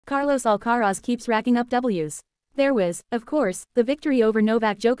Carlos Alcaraz keeps racking up Ws. There was, of course, the victory over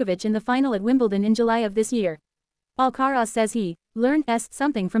Novak Djokovic in the final at Wimbledon in July of this year. Alcaraz says he learned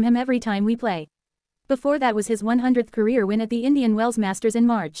something from him every time we play. Before that was his 100th career win at the Indian Wells Masters in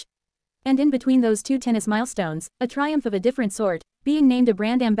March. And in between those two tennis milestones, a triumph of a different sort, being named a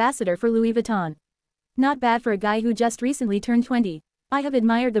brand ambassador for Louis Vuitton. Not bad for a guy who just recently turned 20. I have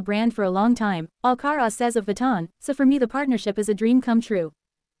admired the brand for a long time, Alcaraz says of Vuitton, so for me the partnership is a dream come true.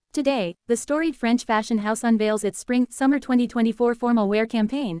 Today, the storied French fashion house unveils its Spring-Summer 2024 formal wear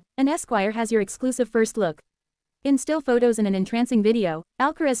campaign, and Esquire has your exclusive first look. In still photos and an entrancing video,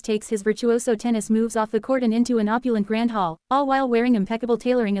 Alcaraz takes his virtuoso tennis moves off the court and into an opulent grand hall, all while wearing impeccable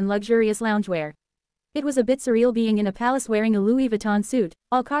tailoring and luxurious loungewear. It was a bit surreal being in a palace wearing a Louis Vuitton suit,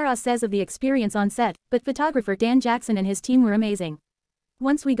 Alcaraz says of the experience on set, but photographer Dan Jackson and his team were amazing.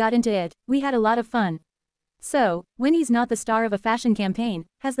 Once we got into it, we had a lot of fun. So, when he's not the star of a fashion campaign,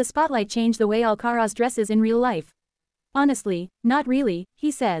 has the spotlight changed the way Alcaraz dresses in real life? Honestly, not really,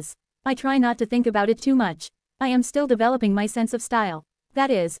 he says. I try not to think about it too much. I am still developing my sense of style. That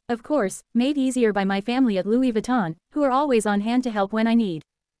is, of course, made easier by my family at Louis Vuitton, who are always on hand to help when I need.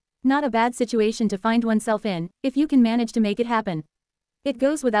 Not a bad situation to find oneself in, if you can manage to make it happen. It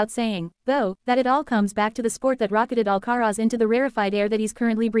goes without saying, though, that it all comes back to the sport that rocketed Alcaraz into the rarefied air that he's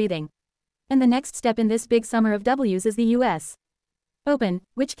currently breathing. And the next step in this big summer of Ws is the US Open,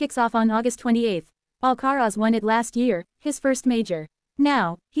 which kicks off on August 28. Alcaraz won it last year, his first major.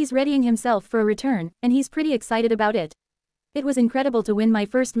 Now, he's readying himself for a return, and he's pretty excited about it. It was incredible to win my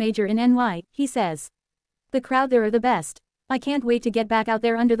first major in NY, he says. The crowd there are the best. I can't wait to get back out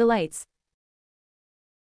there under the lights.